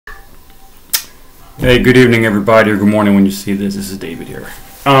Hey, good evening, everybody, or good morning when you see this. This is David here.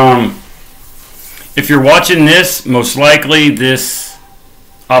 If you're watching this, most likely this,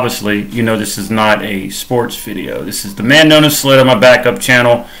 obviously, you know this is not a sports video. This is the man known as Slita, my backup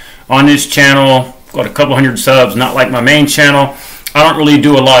channel. On this channel, got a couple hundred subs, not like my main channel. I don't really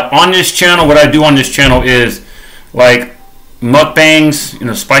do a lot on this channel. What I do on this channel is like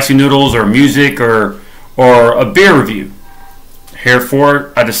mukbangs, spicy noodles or music or a beer review.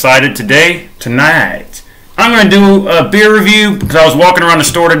 Therefore, I decided tonight, I'm going to do a beer review because I was walking around the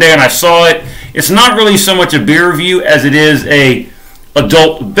store today and I saw it. It's not really so much a beer review as it is a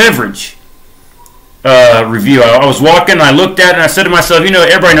adult beverage review. I was walking and I looked at it and I said to myself,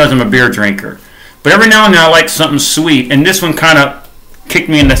 everybody knows I'm a beer drinker. But every now and then I like something sweet. And this one kind of kicked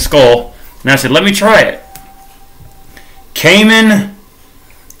me in the skull. And I said, let me try it. Cayman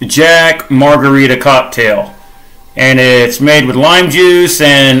Jack Margarita cocktail. And it's made with lime juice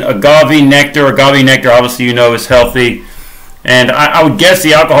and agave nectar. Agave nectar, obviously, is healthy. And I would guess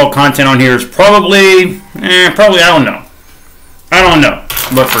the alcohol content on here is probably, I don't know.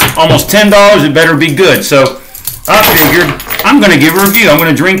 But for almost $10, it better be good. So I figured I'm going to give a review. I'm going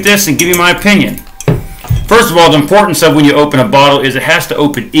to drink this and give you my opinion. First of all, the importance of when you open a bottle is it has to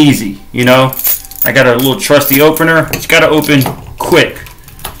open easy, I got a little trusty opener. It's got to open quick.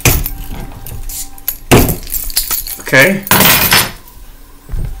 Okay.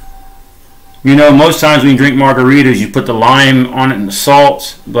 Most times when you drink margaritas, you put the lime on it and the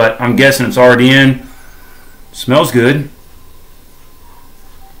salt, but I'm guessing it's already in. Smells good.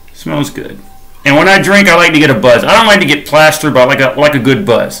 Smells good. And when I drink, I like to get a buzz. I don't like to get plastered, but I like a good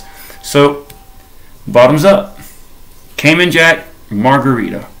buzz. So, bottoms up. Cayman Jack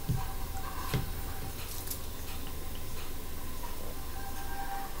Margarita.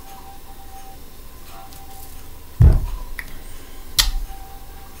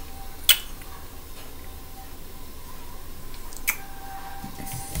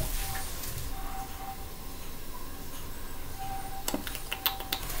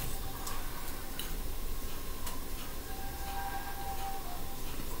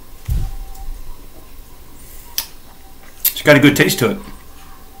 It's got a good taste to it.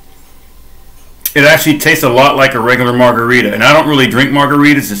 It actually tastes a lot like a regular margarita. And I don't really drink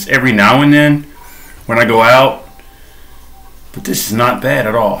margaritas. It's every now and then when I go out. But this is not bad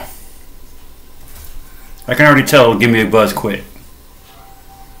at all. I can already tell it'll give me a buzz quick.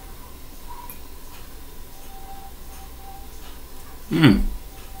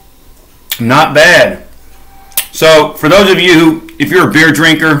 Not bad. So for those of you who, if you're a beer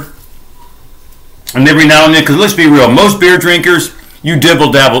drinker, and every now and then, because let's be real, most beer drinkers, you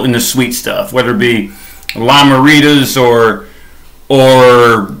dibble-dabble in the sweet stuff, whether it be limeritas or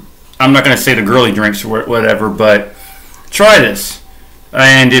I'm not going to say the girly drinks or whatever, but try this.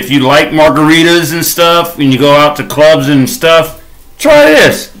 And if you like margaritas and stuff, and you go out to clubs and stuff, try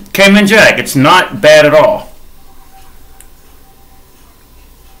this. Cayman Jack. It's not bad at all.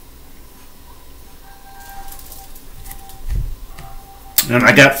 And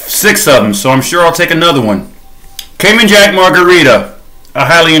I got 6 of them, so I'm sure I'll take another one. Cayman Jack Margarita. I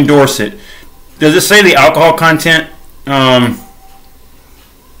highly endorse it. Does it say the alcohol content? Oh,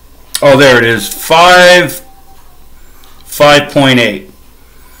 there it is. 5.8.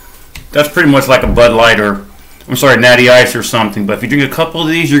 That's pretty much like a Bud Light or, I'm sorry, Natty Ice or something. But if you drink a couple of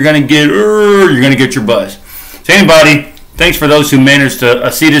these, you're gonna get your buzz. So anybody, thanks for those who managed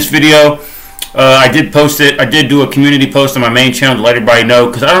to see this video. I did post it. I did do a community post on my main channel to let everybody know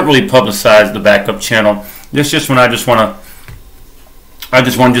because I don't really publicize the backup channel. This is just when I just want to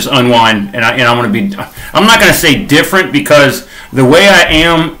unwind and I want to be. I'm not going to say different because the way I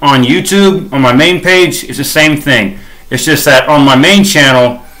am on YouTube on my main page is the same thing. It's just that on my main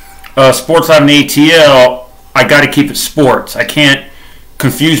channel, Sports Live and ATL, I got to keep it sports. I can't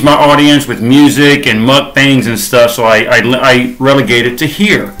confuse my audience with music and mukbangs and stuff, so I relegate it to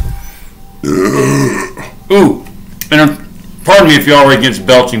here. Ooh, and pardon me if you're already against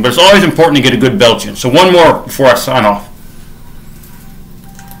belching, but it's always important to get a good belch in. So one more before I sign off.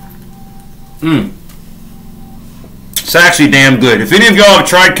 It's actually damn good. If any of y'all have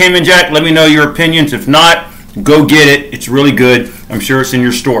tried Cayman Jack, let me know your opinions. If not, go get it. It's really good. I'm sure it's in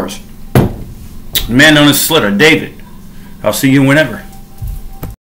your stores. The man known as Slita, David. I'll see you whenever.